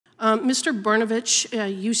Mr.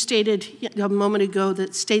 Brnovich, you stated a moment ago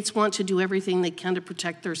that states want to do everything they can to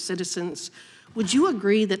protect their citizens. Would you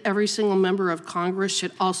agree that every single member of Congress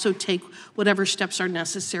should also take whatever steps are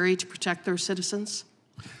necessary to protect their citizens?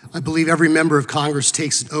 I believe every member of Congress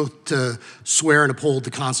takes an oath to swear and uphold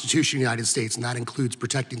the Constitution of the United States, and that includes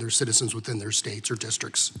protecting their citizens within their states or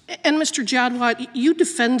districts. And Mr. Jadwat, you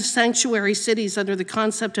defend sanctuary cities under the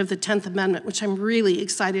concept of the 10th Amendment, which I'm really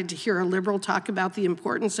excited to hear a liberal talk about the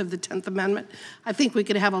importance of the 10th Amendment. I think we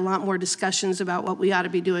could have a lot more discussions about what we ought to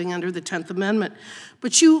be doing under the 10th Amendment.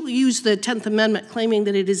 But you use the 10th Amendment claiming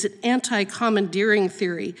that it is an anti-commandeering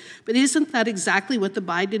theory. But isn't that exactly what the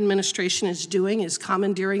Biden administration is doing, is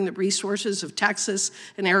commandeering the resources of Texas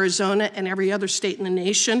and Arizona and every other state in the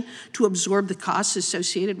nation to absorb the costs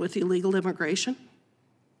associated with illegal immigration?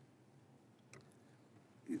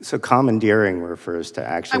 So commandeering refers to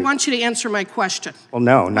actually... I want you to answer my question. Well,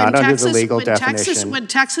 no, not under the legal definition. When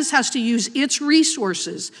Texas has to use its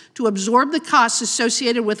resources to absorb the costs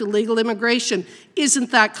associated with illegal immigration, isn't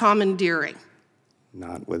that commandeering?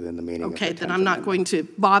 Not within the meaning of the 10th Okay, then I'm not going to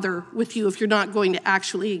bother with you if you're not going to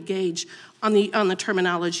actually engage on the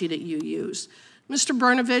terminology that you use. Mr.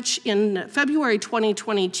 Brnovich, in February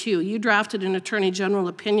 2022, you drafted an Attorney General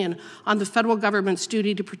opinion on the federal government's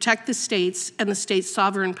duty to protect the states and the state's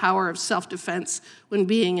sovereign power of self-defense when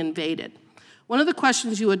being invaded. One of the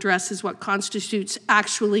questions you address is what constitutes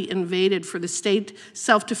actually invaded for the state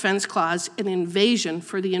self-defense clause and invasion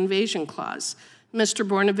for the invasion clause. Mr.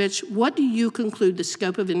 Brnovich, what do you conclude the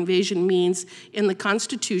scope of invasion means in the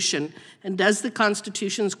Constitution, and does the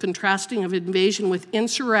Constitution's contrasting of invasion with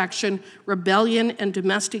insurrection, rebellion, and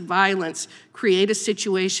domestic violence create a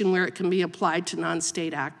situation where it can be applied to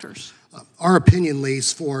non-state actors? Our opinion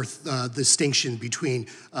lays forth the distinction between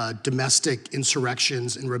domestic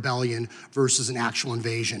insurrections and rebellion versus an actual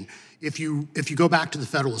invasion. If you go back to the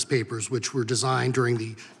Federalist Papers, which were designed during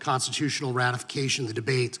the constitutional ratification, the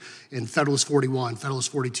debate in Federalist 41,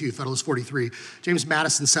 Federalist 42, Federalist 43, James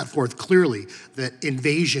Madison set forth clearly that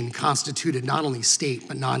invasion constituted not only state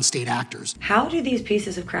but non-state actors. How do these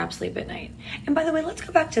pieces of crap sleep at night? And by the way, let's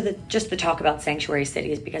go back to just the talk about sanctuary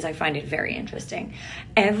cities, because I find it very interesting.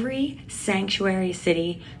 Every sanctuary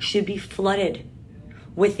city should be flooded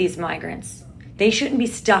with these migrants. They shouldn't be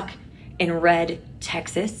stuck in red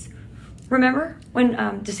Texas. Remember when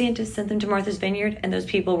DeSantis sent them to Martha's Vineyard and those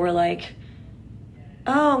people were like,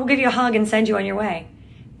 oh, we'll give you a hug and send you on your way?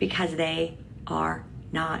 Because they are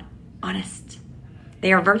not honest.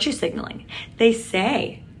 They are virtue signaling. They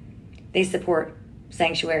say they support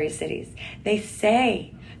sanctuary cities. They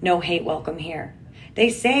say no hate welcome here. They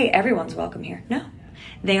say everyone's welcome here. No,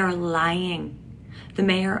 they are lying. The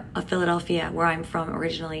mayor of Philadelphia, where I'm from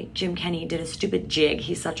originally, Jim Kenney, did a stupid jig.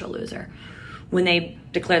 He's such a loser. When they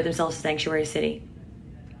declared themselves a sanctuary city.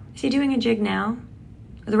 Is he doing a jig now?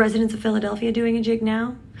 Are the residents of Philadelphia doing a jig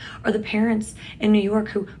now? Are the parents in New York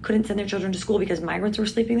who couldn't send their children to school because migrants were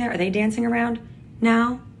sleeping there, are they dancing around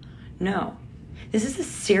now? No. This is a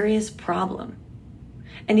serious problem.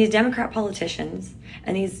 And these Democrat politicians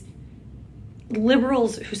and these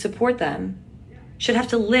liberals who support them should have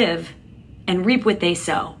to live and reap what they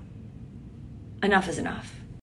sow. Enough is enough.